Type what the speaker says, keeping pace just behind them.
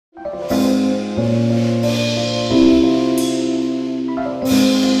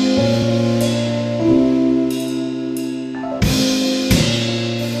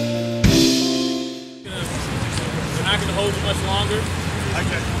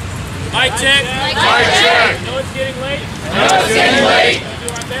Mic check. Mic check. I know it's getting late.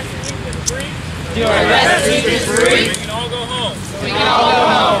 Do our best to keep this brief. We can all go home.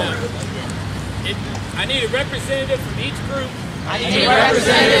 I need a representative from each group.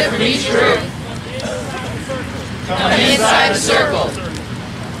 Come inside the circle.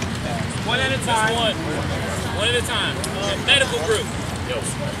 One at a time. One at a time. Medical group.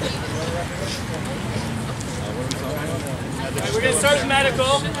 Right, we're going to start with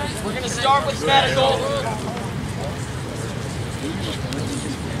medical. We're going to start with medical.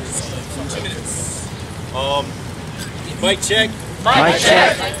 2 minutes. Mic check. Mic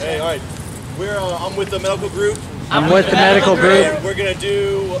check. Hey, all right. I'm with the medical group. I'm with the medical group. We're going to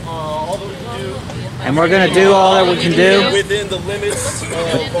do all that we can do. And we're going to do all that we can do within the limits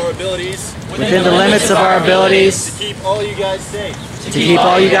of our abilities. Within the limits of our abilities. To keep all you guys safe. To keep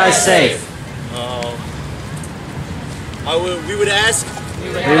all you guys safe. We would ask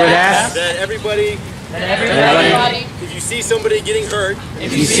that everybody, if you see somebody getting hurt,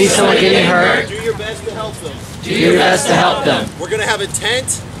 do your best to help them. We're going to have a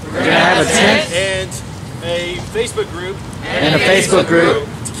tent. And a Facebook group.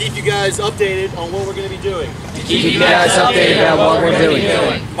 To keep you guys updated on what we're going to be doing.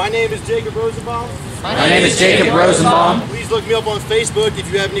 My name is Jacob Rosenbaum. Please look me up on Facebook if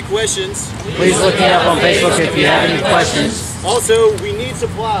you have any questions. Also, we need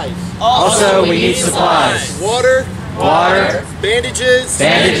supplies. Water. Bandages.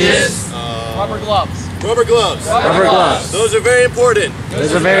 Rubber gloves. Those are very important.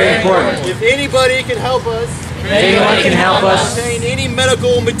 If anybody can help us, obtain any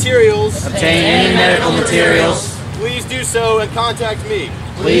medical materials, please do so and contact me.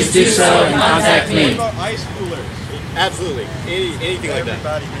 Please do so and contact me. What about ice coolers? Absolutely. Anything like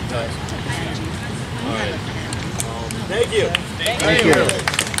that. All right. Thank you. Thank you. I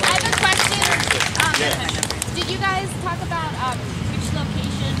have a question. Did you guys talk about which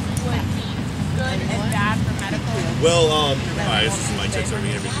locations would be good and bad for medical? Well, all right, this is mic check.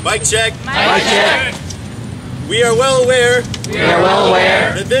 Mic check. Mic check. We are well aware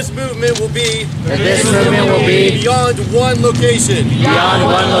that this movement will be beyond one location.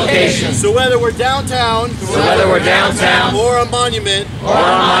 So whether we're downtown or a monument,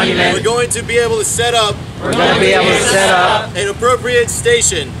 we're going to be able to set up an appropriate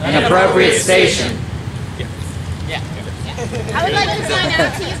station. I would like to point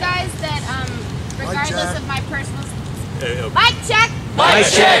out to you guys that regardless of my personal mic check.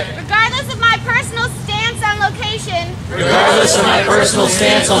 Regardless of my personal stance on location.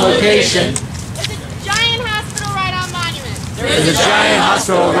 There's a giant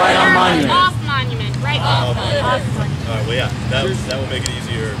hospital right on Monument. Off Monument, right? Off. Alright, well yeah, that will make it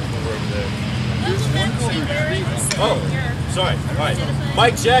easier when we're over there. Oh, sorry. Alright.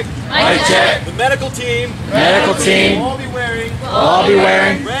 Mic check. The medical team will all be wearing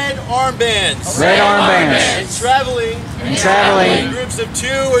red armbands. And traveling in groups of 2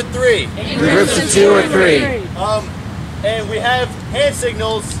 or 3. And we have hand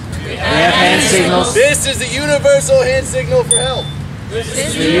signals. This is the universal hand signal for help.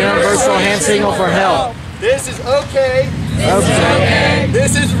 This is okay.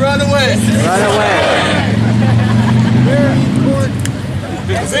 This is run away.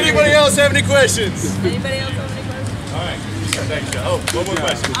 Does anybody else have any questions? All right. Thanks, Joe. Oh, one more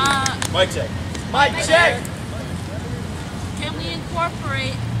question. Mic check. Can we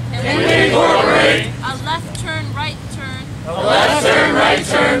incorporate a left turn, right turn,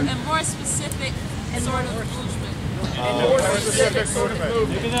 and more specific sort of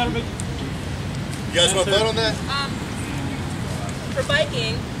movement? You guys want to vote on that? For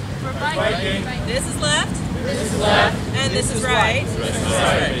biking, this is left, and this is right.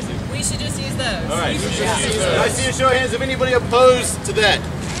 We should just use those. All right. Can I see a show of hands of anybody opposed to that?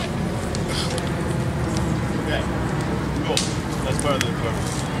 Okay. Cool. That's part of the program.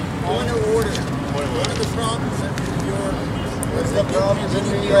 Point of order. One of the problems in New York was that problems in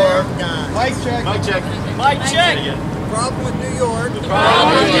New York. Mic check. The problem with New York.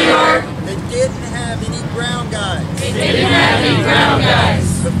 They didn't have any ground guides.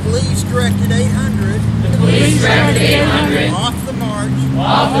 The police directed 800. Off the march.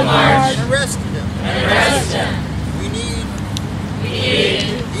 And arrested them. We need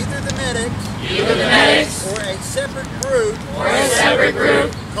either the medics or a separate group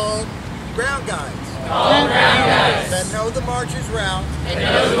called ground guides that know the march's route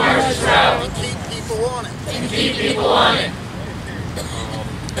and keep keep people on it.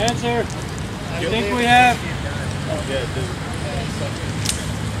 Answer. I think we have.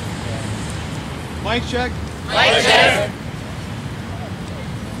 Mic check. Mic check.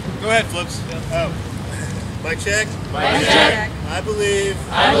 Go ahead, Flips. Oh. Mic check. Mic check. I believe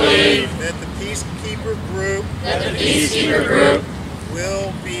that the peacekeeper group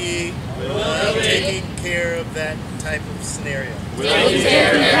will be taking care of that type of scenario. Taking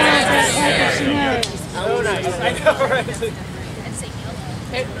care of that scenario. So nice. I know, right?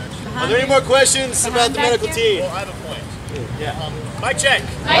 Are there any more questions about the medical team? Well, I have a point. Yeah. Mic check.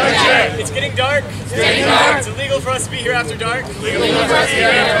 Mic check. It's getting dark. It's getting dark. It's illegal for us to be here after dark. Illegal for us to be here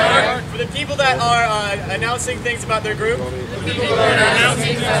after dark. For the people that are announcing things about their group,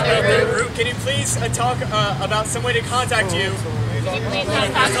 can you please talk about some way to contact you?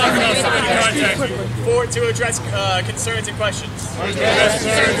 To address concerns and questions.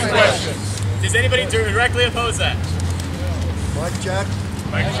 Does anybody directly oppose that? Mic check.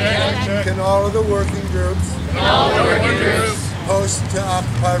 Mic check. Can all of the working groups post to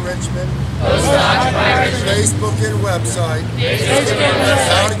Occupy Richmond, Facebook and website,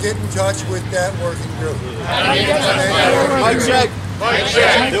 how to get in touch with that working group. Mic check.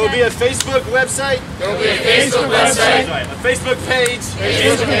 There will be a Facebook website. A Facebook page.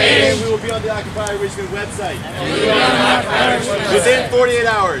 And we will be on the Occupy Richmond website. Within 48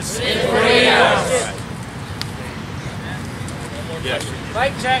 hours. Yes.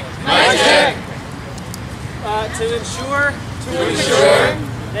 Mic check. To ensure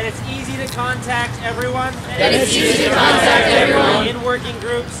that it's easy to contact everyone. In working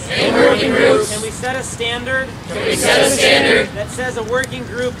groups. Can we set a standard? That says a working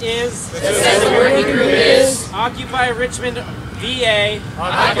group is. Occupy Richmond VA.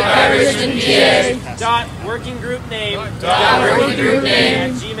 Dot working group name.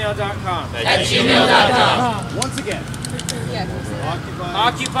 At gmail.com. Once again.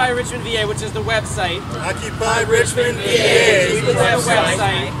 Occupy Richmond VA, which is the website. Occupy Richmond VA. The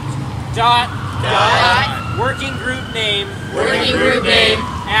website. Dot working group name.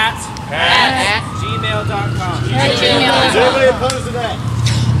 At gmail.com. Is anybody opposed to that?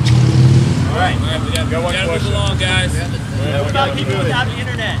 All right. We gotta move along, guys. What about people without the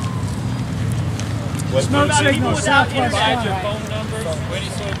internet? What about people without internet? Provide your phone number or any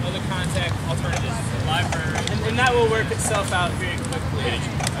sort of other contact alternatives. Library. And that will work itself out very quickly,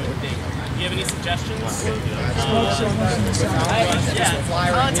 I would think. Do you have any suggestions?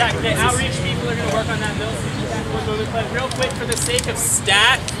 Contact the outreach people are going to work on that bill. But real quick, for the sake of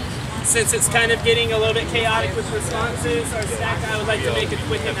stat, since it's kind of getting a little bit chaotic with responses, our stat guy would like to make a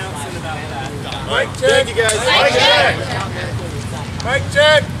quick announcement about that. Mic check. Thank you guys. Mic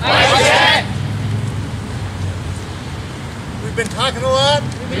check. We've been talking a lot.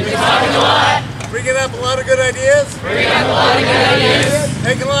 Bringing up a lot of good ideas.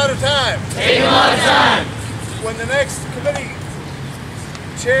 Taking a lot of time. When the next committee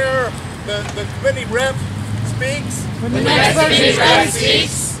chair, the committee rep speaks,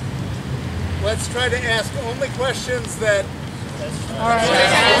 let's try to ask only questions that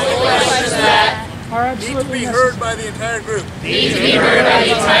need to be heard by the entire group.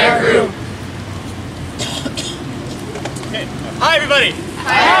 Hi, everybody.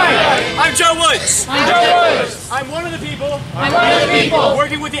 I'm Joe Woods. I'm one of the people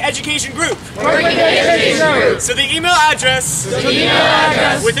working with the education group. So the email address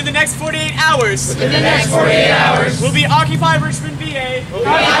within the next 48 hours will be Occupy Richmond VA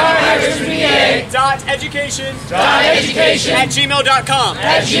 .education at gmail.com.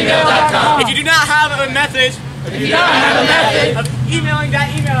 If you do not have a method of emailing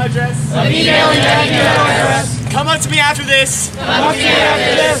that email address, come up to me after this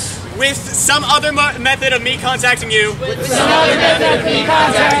with some other method of me contacting you,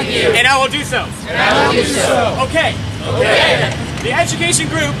 and I will do so. Okay. The education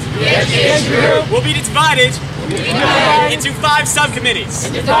group will be divided into 5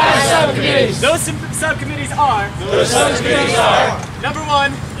 subcommittees. Those subcommittees are number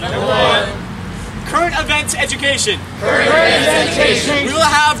 1, current event education. We will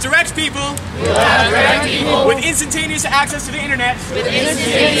have direct people with instantaneous access to the internet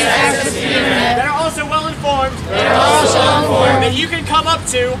that are also well informed that you can come up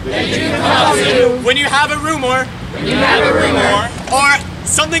to when you have a rumor or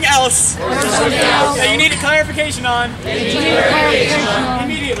something else that you need a clarification on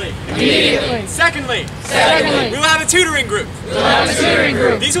immediately. Immediately. Secondly, we will have a tutoring group.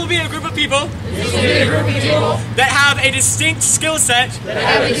 These will be a group of people that have a distinct skill set,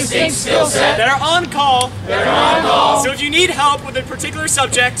 that are on call. So if you need help with a particular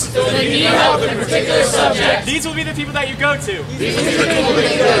subject, these will be the people that you go to.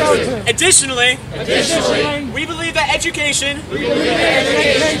 Additionally, we believe that education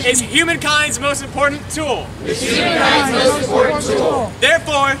is humankind's most important tool.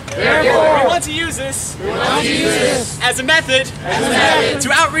 Therefore, we want to use this as a method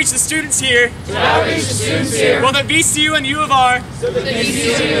to outreach the students here, both at VCU and U of R, and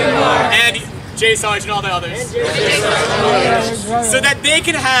JSARG and all the others, so that they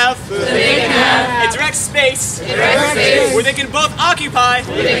can have a direct space where they can both occupy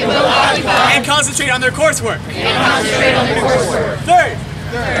and concentrate on their coursework. Third,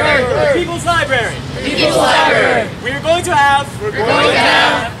 People's Library. We are going to have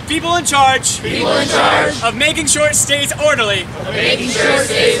people in charge of making sure it stays orderly.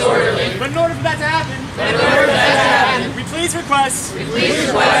 But in order for that to happen, we please request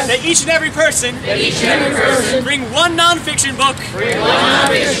that each and every person bring one non-fiction book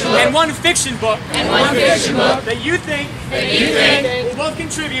and one fiction book that you think will both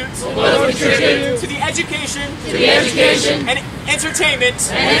contribute to the education and entertainment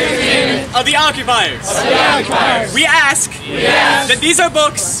of the occupiers. We ask that these are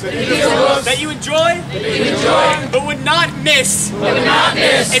books that you enjoy but would not miss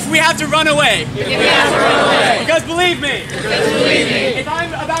if we have to run away. Because believe me, if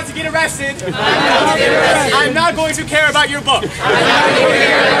I'm about to get arrested, I'm not going to care about your book.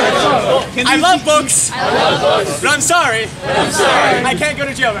 I love books, but I'm sorry, I can't go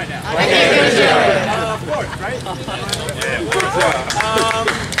to jail right now. Of course, right?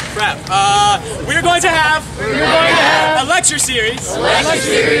 Crap. We're going to have a lecture series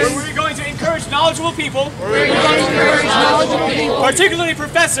where we're going to encourage knowledgeable people, particularly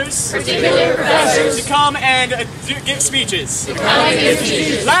professors, to come and give speeches.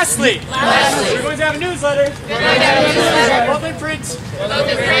 Lastly, we're going to have a newsletter, both in print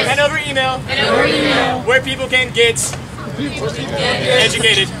and over email, where people can get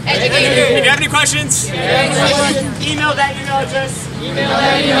educated. If you have any questions, email that email address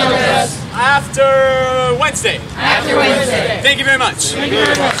after Wednesday. Thank you very much.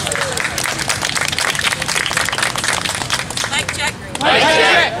 Mic check.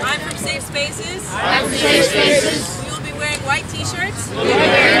 I'm from Safe Spaces. We will be wearing white t-shirts.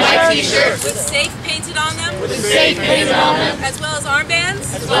 With safe painted on them. As well as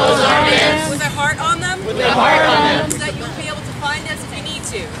armbands. With a heart on them. So that you will be able to find us if you need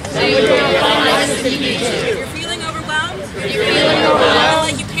to. If you're feeling overwhelmed,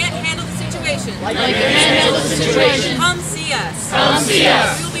 like you can't handle the situation, come see us. We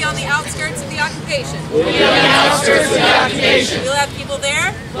will be on the outskirts of the occupation. We'll have people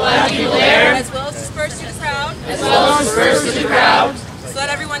there, as well as dispersed through the crowd, so that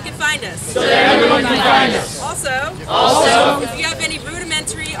everyone can find us. Also, if you have any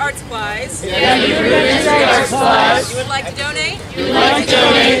rudimentary art supplies you would like to donate,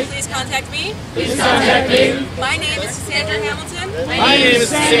 please contact me. My name is Sandra Hamilton.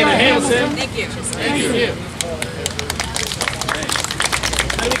 Thank you.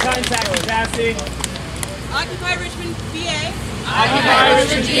 How do we contact you, Cassie? Occupy Richmond, PA.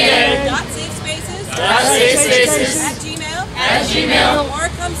 .safespaces. At Gmail. Or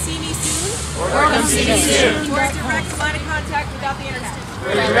come see me soon. Or a direct line of contact without the internet.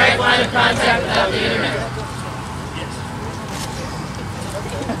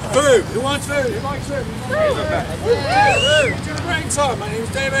 Food. Who wants food? Who likes food? Food. To the bring some. My name is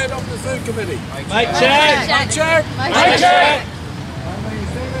David. I'm the food committee. Mic check. My name is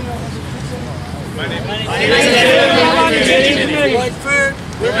David. We like food.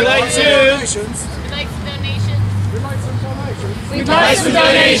 We like donations.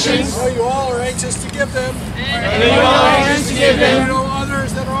 So you all are anxious to give them. You know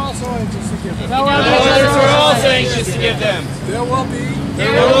others that are also anxious to give them. There will be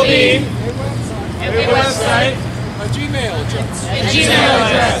a website, a Gmail address.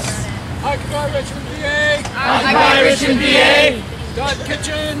 Occupy Richmond, PA.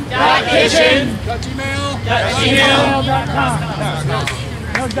 .kitchen.gmail.com.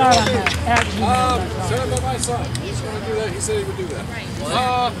 No doubt on that. Sent by my son. He's going to do that. He said he would do that.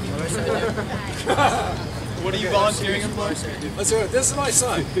 What are you volunteering for? Let's do it. This is my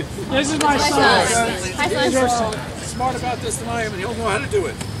son. This is my son. He's smart about this than I am, and he'll know how to do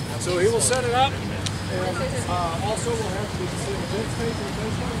it. So he will set it up, And also we'll have the events page on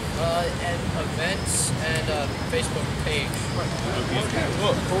Facebook. And events and Facebook page. Okay,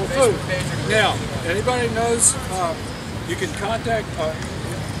 cool. Now, anybody knows, you can contact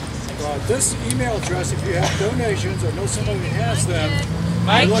this email address if you have donations or know somebody that has them.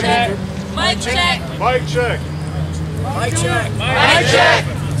 Mic check. Mic check. Mic check. Mic check. Mic check.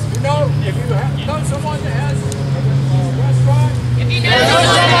 You know, if you know someone that has a restaurant, If you know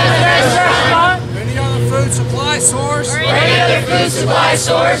someone any other food supply source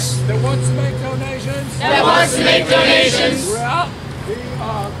that wants to make donations, throughout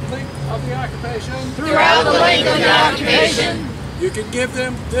the link of the occupation, you can give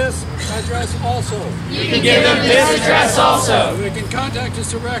them this address also. So they can contact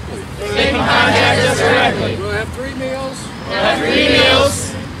us directly. We'll have 3 meals.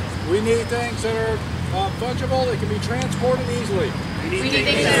 We need things that are fungible, that can be transported easily.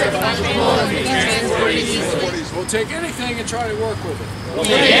 We'll take anything and try to work with it.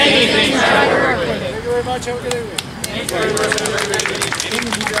 Thank you very much. Have a good evening.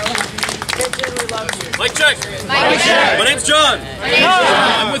 Mic check. My name's John.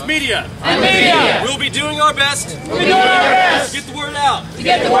 I'm with media. We'll be doing our best to get the word out.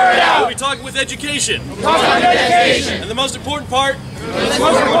 We'll be talking with education. And the most important part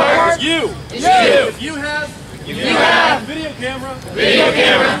is you. If you have a video camera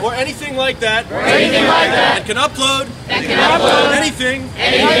or anything like that, and can upload anything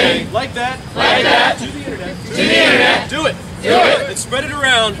like that to the internet, do it. And spread it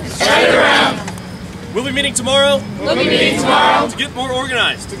around. We'll be meeting tomorrow. To get more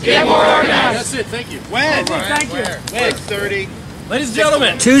organized. That's it. Thank you. When? Thank you. 6:30. Ladies and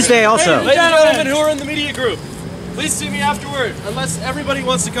gentlemen. Tuesday also. Ladies and gentlemen who are in the media group, please see me afterward, unless everybody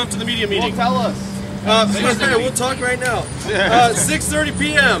wants to come to the media meeting. Tell us. We'll talk right now. 6:30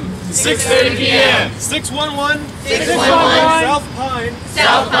 p.m. 611 South Pine.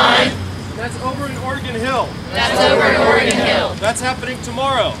 That's over in Oregon Hill. That's happening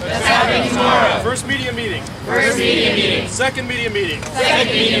tomorrow. First media meeting. Second media meeting.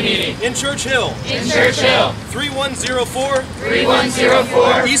 In Church Hill.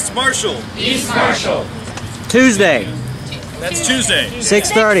 3104 East Marshall. Tuesday, That's Tuesday.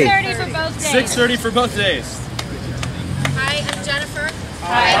 6:30. 6:30 for both days. 6:30 for both days. Hi, I'm Jennifer.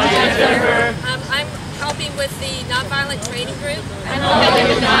 I'm helping with the nonviolent training group.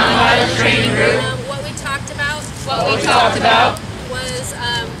 What we talked about was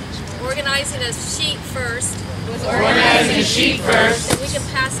organizing a sheet first. That we can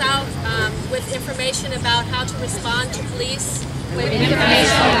pass out with information about how to respond to police.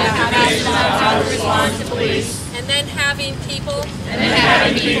 And then having people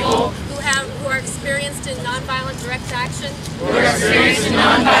who are experienced in nonviolent direct action.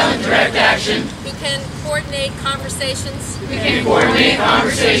 Who can coordinate conversations. During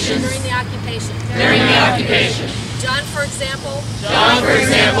the occupation. John, for example,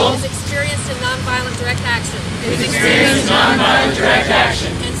 is experienced in nonviolent direct action.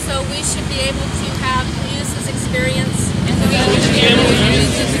 And so we should be able to use his experience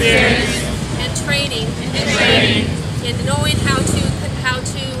and training in knowing how to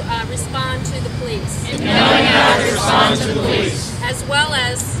respond to the police. As well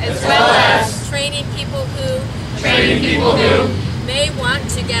as training people who may want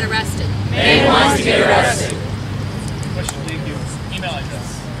to get arrested. What should we do? Email address.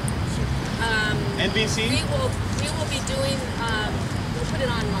 NBC? We will be doing, we'll put it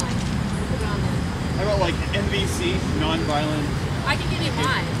online. How about like NBC, nonviolent? I can give you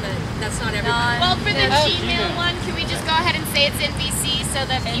mine, but that's not everybody. Well, for the Gmail one, can we just go ahead and say it's NBC so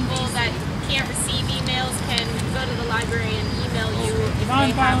that people that can't receive emails can go to the library and email you if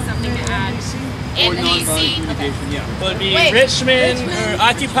they have something to add? NBC. It would be Richmond, or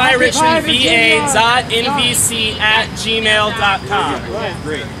Occupy Richmond VA.NBC@gmail.com.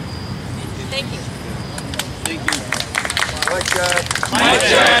 Great. Thank you. Mic check. Mic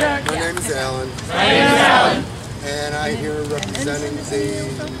check. My name is Alan. And I'm here representing the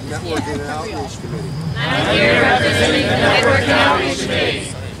Networking and Outreach Committee.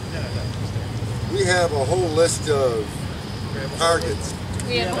 We have a whole list of targets.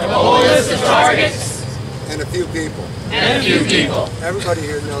 And a few people. Everybody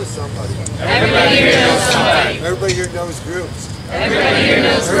here knows somebody. Everybody here knows groups.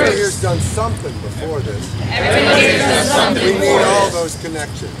 Everybody here's done something before this. We need all those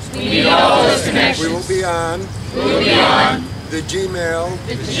connections. We will be on the Gmail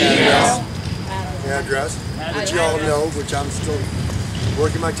address, which you all know, which I'm still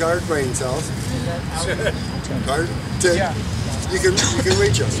working my tired brain cells. You can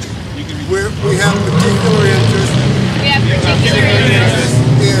reach us. We have particular interest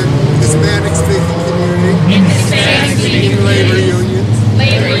in Hispanic-speaking community, in labor unions,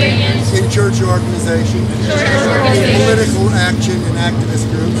 in church organizations, in political action and activist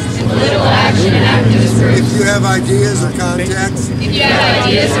groups. If you have ideas or contacts,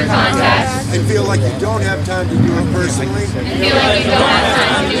 and feel like you don't have time to do it personally,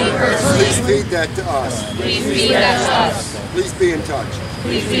 please feed that to us. Please be in touch.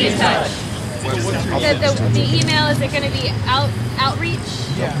 The email, is it going to be outreach?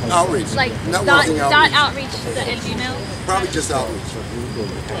 Outreach. Like networking dot outreach. outreach at Gmail? Probably just outreach.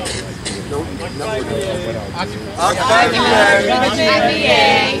 Nope, networking.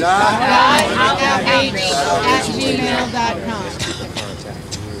 Outreach@gmail.com.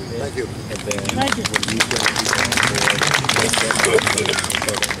 Thank you. Thank you.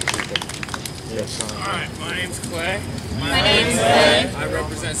 Alright, my name's Clay. My name's Clay. I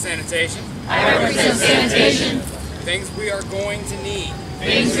represent sanitation. I represent sanitation. Things we are going to need.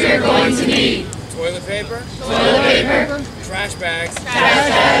 Things we are going to need. Toilet paper. Toilet paper. Trash bags. Trash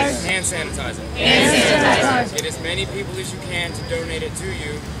bags. Hand sanitizer. Hand sanitizer. Get as many people as you can to donate it to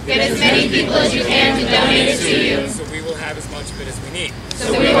you. Get as many people as you can to donate it to you. So we will have as much of it as we need.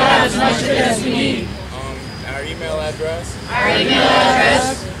 So we will have as much of it as we need. Our email address. Our email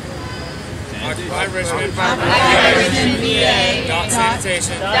address. Occupy Richmond. VA.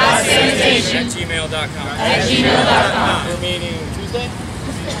 Sanitation. Sanitation. @gmail.com. We're meeting Tuesday.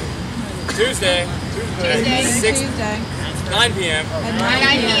 Tuesday. 9 p.m. At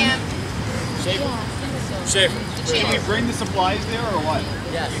 9 p.m. Schaefer. Should we bring the supplies there or what?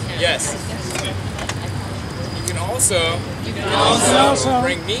 Yes. You can also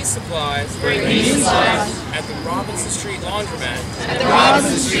bring me supplies. At the Robinson Street Laundromat.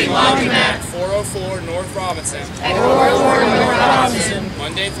 404 North Robinson.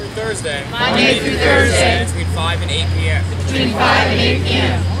 Monday through Thursday. Between 5 and 8 p.m. Any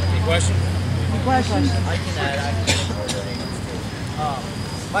questions? Questions? I can add.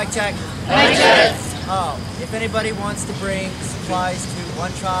 Mic check. If anybody wants to bring supplies to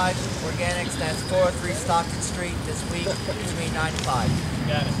One Tribe Organics, that's 403 Stockton Street this week between 9 and 5.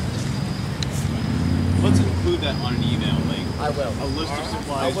 Got it. Let's include that on an email, like I will. a list of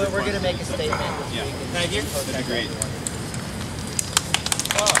supplies. We're going to make a statement this Yeah. week. Thank you. That'd be great.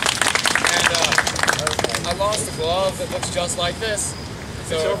 And I lost a glove that looks just like this.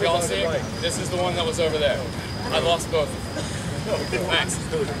 So if y'all see, this is the one that was over there. I lost both. Thanks.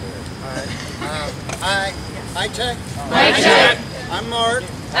 Hi, Tech. I'm Mark.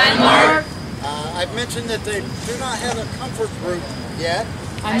 I've mentioned that they do not have a comfort group yet.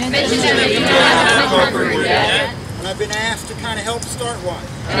 I mentioned that we do not have a comfort group yet. And I've been asked to kind of help start one.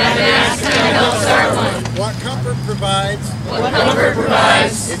 What comfort provides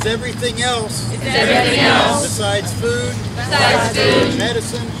is everything else besides food,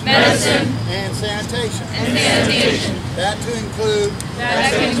 medicine, and sanitation. That to include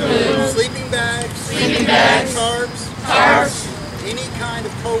sleeping bags, tarps, any kind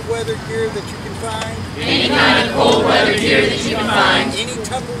of cold weather gear that you can find, any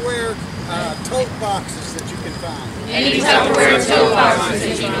Tupperware tote boxes that you can find, any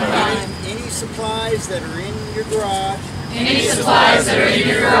supplies that are in your garage, or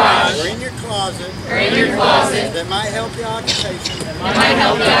in your closet, that might help your occupation,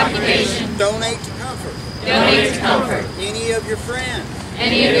 donate to comfort. Any of your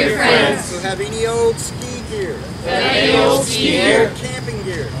friends who have any old ski gear, old camping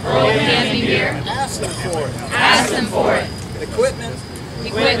gear, ask them for it. Equipment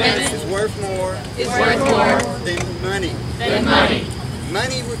is worth more than money.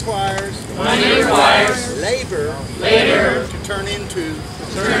 Money requires labor to turn into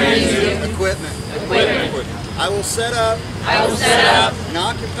equipment. I will set up an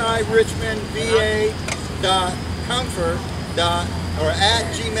Occupy Richmond VA.comfort or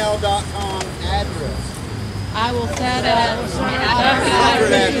 @gmail.com address. I will set up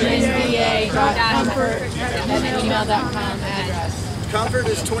comfort@gmail.com address. Comfort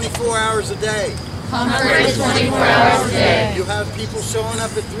is 24 hours a day. You have people showing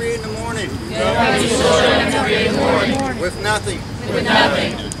up at 3 in the morning. With nothing.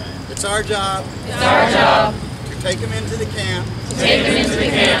 It's our job to take them into the camp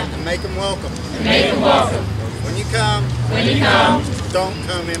and make them welcome. When you come, don't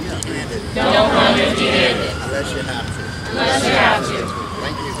come empty-handed. Unless you have to.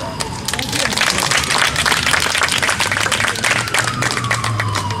 Thank you.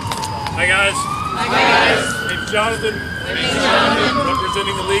 Hi guys. Name's Jonathan.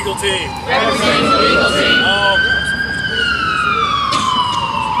 Representing the legal team.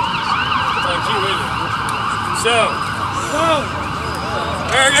 So,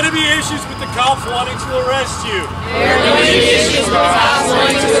 there are going to be issues with the cops wanting to arrest you. There are going to be issues with the cops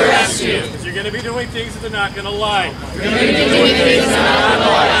wanting to arrest you. You're going to be doing things that they're not going to like. You're going to be doing things that they're not going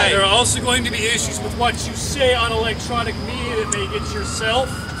to like. There are also going to be issues with what you say on electronic media that may get yourself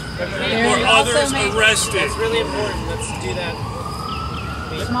or others arrested. That's really important. Let's do that.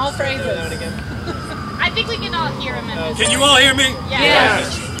 Small phrases. I think we can all hear him. Can you all hear me?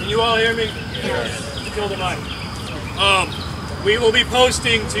 Yes. Can you all hear me? Kill the mic. We will be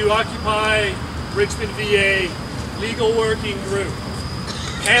posting to Occupy Richmond, VA legal working group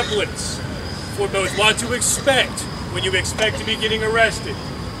pamphlets for both what to expect when you expect to be getting arrested,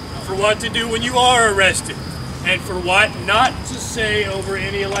 for what to do when you are arrested, and for what not to say over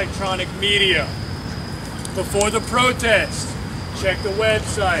any electronic media. Before the protest, check the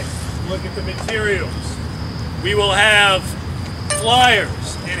website, look at the materials. We will have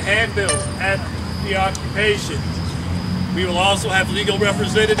flyers and handbills at the occupation. We will also have legal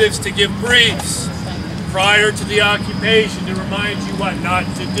representatives to give briefs prior to the occupation to remind you what not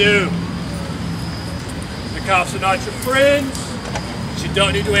to do. The cops are not your friends, but you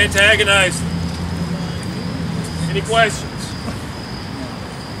don't need to antagonize them. Any questions?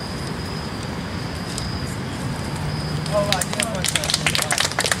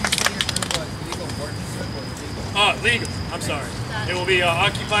 Legal. I'm sorry. It will be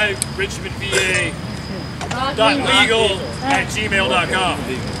Occupy Richmond VA .legal@gmail.com.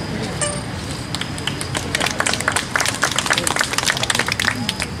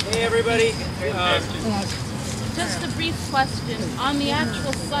 Hey everybody. Just a brief question. On the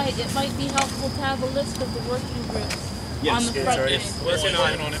actual site, it might be helpful to have a list of the working groups on the front page. Working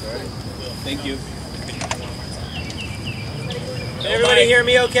on it. Thank you. Everybody hear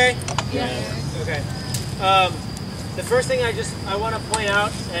me okay? Yeah. Okay. The first thing I want to point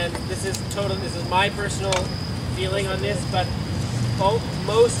out, and this is my personal feeling on this, but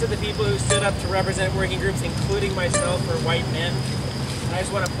most of the people who stood up to represent working groups, including myself, are white men. And I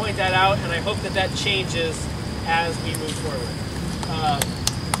just want to point that out, and I hope that changes as we move forward.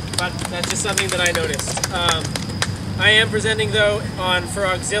 But that's just something that I noticed. I am presenting though for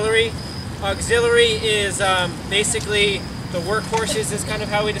auxiliary. Auxiliary is basically the workhorses is kind of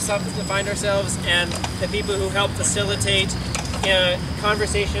how we define ourselves, and the people who help facilitate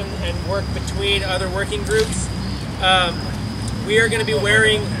conversation and work between other working groups. We are going to be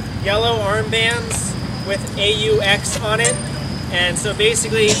wearing yellow armbands with AUX on it, and so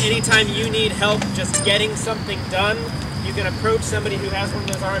basically anytime you need help just getting something done, you can approach somebody who has one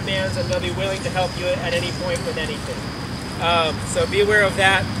of those armbands and they'll be willing to help you at any point with anything. So be aware of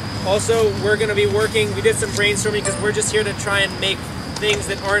that. Also, we're going to be working, we did some brainstorming because we're just here to try and make things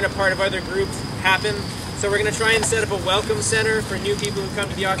that aren't a part of other groups happen. So we're going to try and set up a welcome center for new people who come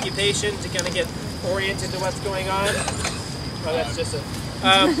to the occupation to kind of get oriented to what's going on. Oh, that's just it.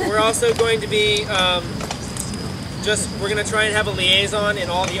 We're also going to be we're going to try and have a liaison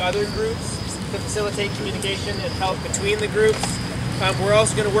in all the other groups to facilitate communication and help between the groups. We're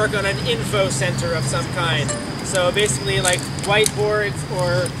also going to work on an info center of some kind. So basically like whiteboards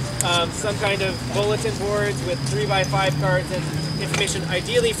or some kind of bulletin boards with 3x5 cards and information,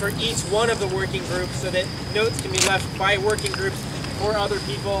 ideally for each one of the working groups, so that notes can be left by working groups for other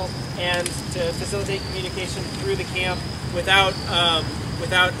people and to facilitate communication through the camp without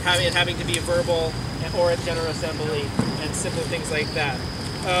having to be verbal or at General Assembly and simple things like that.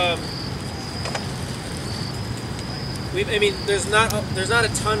 There's not a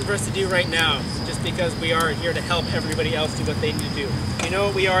ton for us to do right now, just because we are here to help everybody else do what they need to do. You know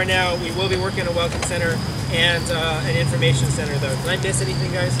what we are now. We will be working a welcome center and an information center, though. Did I miss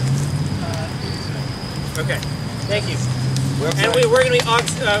anything, guys? Okay. Thank you. And we're going to be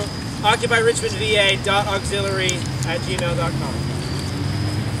occupyrichmondva.auxiliary@gmail.com.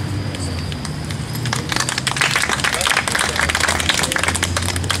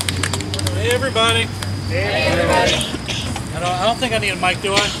 Hey everybody. Hey everybody. I don't think I need a mic,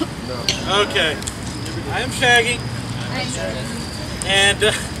 do I? No. Okay. I am Shaggy. And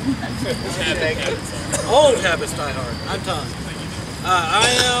old habits die hard. I'm Tom. I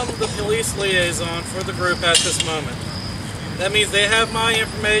am the police liaison for the group at this moment. That means they have my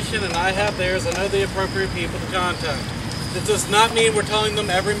information and I have theirs. I know the appropriate people to contact. This does not mean we're telling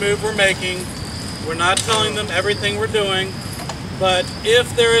them every move we're making. We're not telling them everything we're doing. But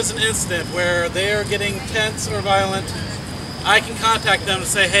if there is an incident where they are getting tense or violent, I can contact them and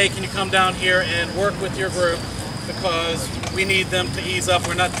say, hey, can you come down here and work with your group, because we need them to ease up.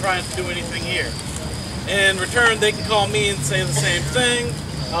 We're not trying to do anything here. In return, they can call me and say the same thing.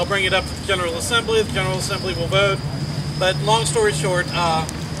 I'll bring it up to the General Assembly. The General Assembly will vote. But long story short,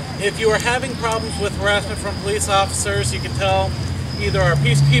 If you are having problems with harassment from police officers, you can tell either our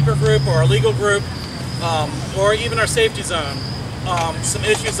peacekeeper group or our legal group, or even our safety zone, some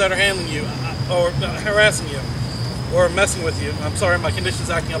issues that are handling you, or harassing you, or messing with you. I'm sorry, my condition's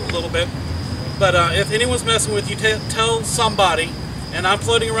acting up a little bit. But if anyone's messing with you, tell somebody, and I'm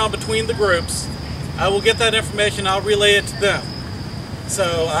floating around between the groups. I will get that information, I'll relay it to them.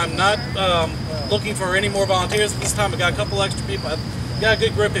 So I'm not looking for any more volunteers at this time. I got a couple extra people. I've got a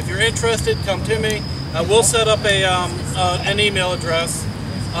good group. If you're interested, come to me. I will set up an email address.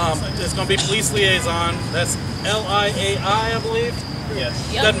 It's going to be police liaison. That's L-I-A-I, I believe. Yes.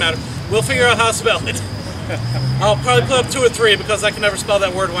 Yep. Doesn't matter. We'll figure out how to spell it. I'll probably put up 2 or 3 because I can never spell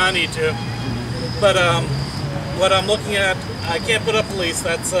that word when I need to. But what I'm looking at, I can't put up police.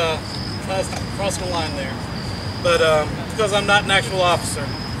 That's crossing the line there. But because I'm not an actual officer.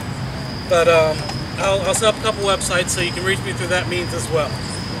 But I'll set up a couple websites so you can reach me through that means as well.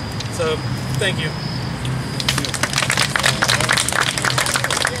 So thank you.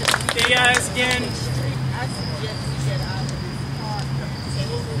 Hey guys, again.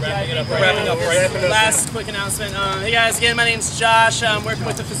 Wrapping up. Last quick announcement. Hey guys, again, my name's Josh. I'm working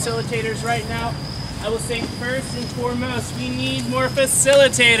with the facilitators right now. I will say first and foremost, we need more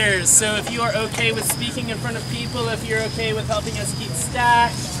facilitators. So if you are okay with speaking in front of people, if you're okay with helping us keep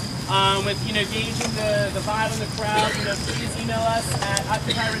stat, with gauging the vibe in the crowd, please email us at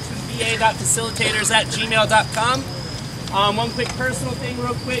occupyrichmondva.facilitators@gmail.com. One quick personal thing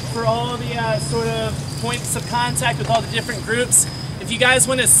real quick for all the sort of points of contact with all the different groups. If you guys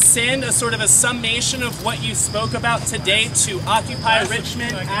want to send a sort of a summation of what you spoke about today to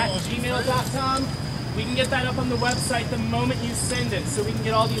occupyrichmond@gmail.com, we can get that up on the website the moment you send it, so we can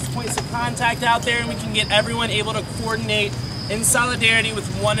get all these points of contact out there and we can get everyone able to coordinate in solidarity with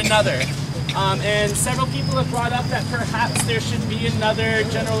one another. And several people have brought up that perhaps there should be another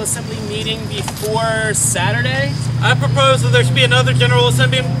General Assembly meeting before Saturday. I propose that there should be another General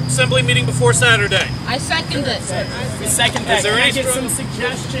Assembly meeting before Saturday. I second it. We second that. Is there Can I any get some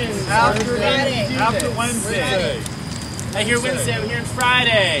suggestions? After Wednesday. I hear Wednesday. I'm hearing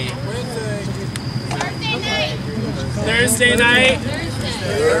Friday. Thursday night.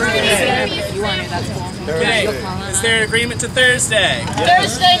 Okay. Is there an agreement to Thursday?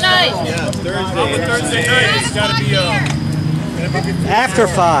 Thursday night. Yeah, Thursday. Thursday night, it's got to be after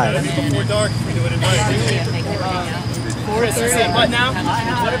 5. before dark. We do it at night. What now?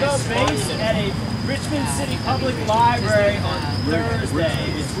 What about space at a Richmond City Public Library on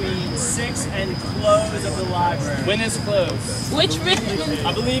Thursday between 6 and close of the library? When is close? Which Richmond?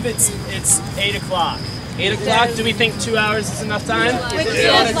 I believe it's 8 o'clock. 8 o'clock, do we think 2 hours is enough time? Which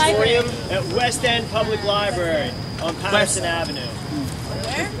auditorium at West End Public Library on Patterson Avenue.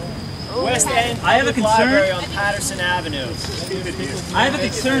 Where? West End Public Library on Patterson Avenue. I have a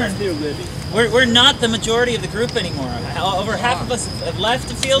concern. We're not the majority of the group anymore. Over half of us have left,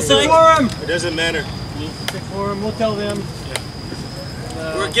 it feels like. It doesn't matter. We'll tell them.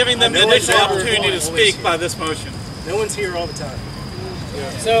 We're giving them the additional opportunity to speak by this motion. No one's here all the time.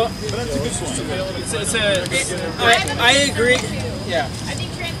 So, I agree. Yeah. I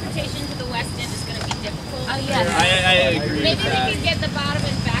think transportation to the West End is going to be difficult. Oh, yes. I agree Maybe with that. we could get the bottom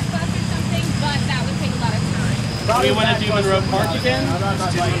and back bus or something, but that would take a lot of time. Do we want to do Monroe Park again? Here and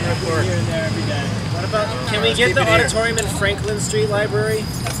there every day. What about, can we get the auditorium in Franklin Street Library?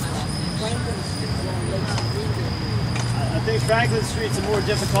 I think Franklin Street's a more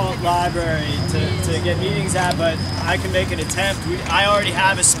difficult library to get meetings at, but I can make an attempt. I already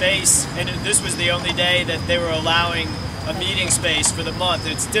have a space, and this was the only day that they were allowing a meeting space for the month.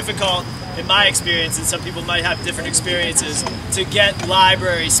 It's difficult, in my experience, and some people might have different experiences, to get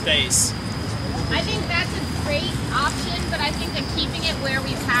library space. I think that's a great option, but I think that keeping it where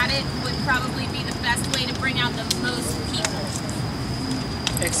we've had it would probably be the best way to bring out the most people.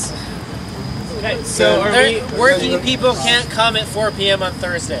 Okay, so working people can't come at 4 p.m. on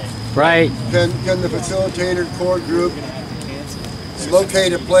Thursday. Right. Can the facilitator core group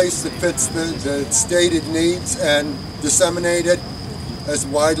locate a place that fits the stated needs and disseminate it as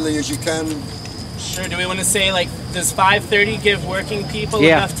widely as you can? Sure. Do we want to say, does 5:30 give working people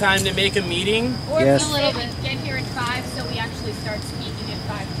enough time to make a meeting? Or a little bit. Get here at 5 so we actually start speaking at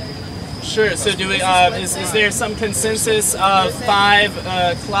 5:30. Sure. So do we? Is there some consensus of 5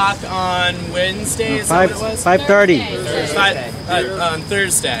 o'clock on Wednesday? Is that what it was? 5:30. On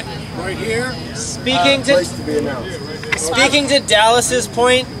Thursday. Right here. Speaking place to be announced. Speaking to Dallas's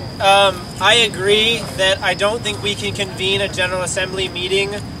point, I agree that I don't think we can convene a General Assembly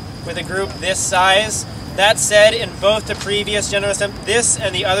meeting with a group this size. That said, in both the previous General Assembly, this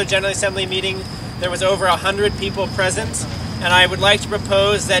and the other General Assembly meeting, there was over 100 people present. and I would like to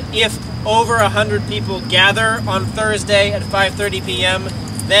propose that if over 100 people gather on Thursday at 5:30 p.m.,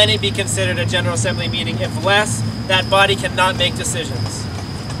 then it be considered a General Assembly meeting. If less, that body cannot make decisions.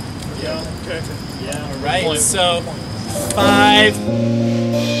 Yeah, okay. Yeah, all right, so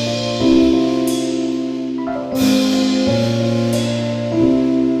 5...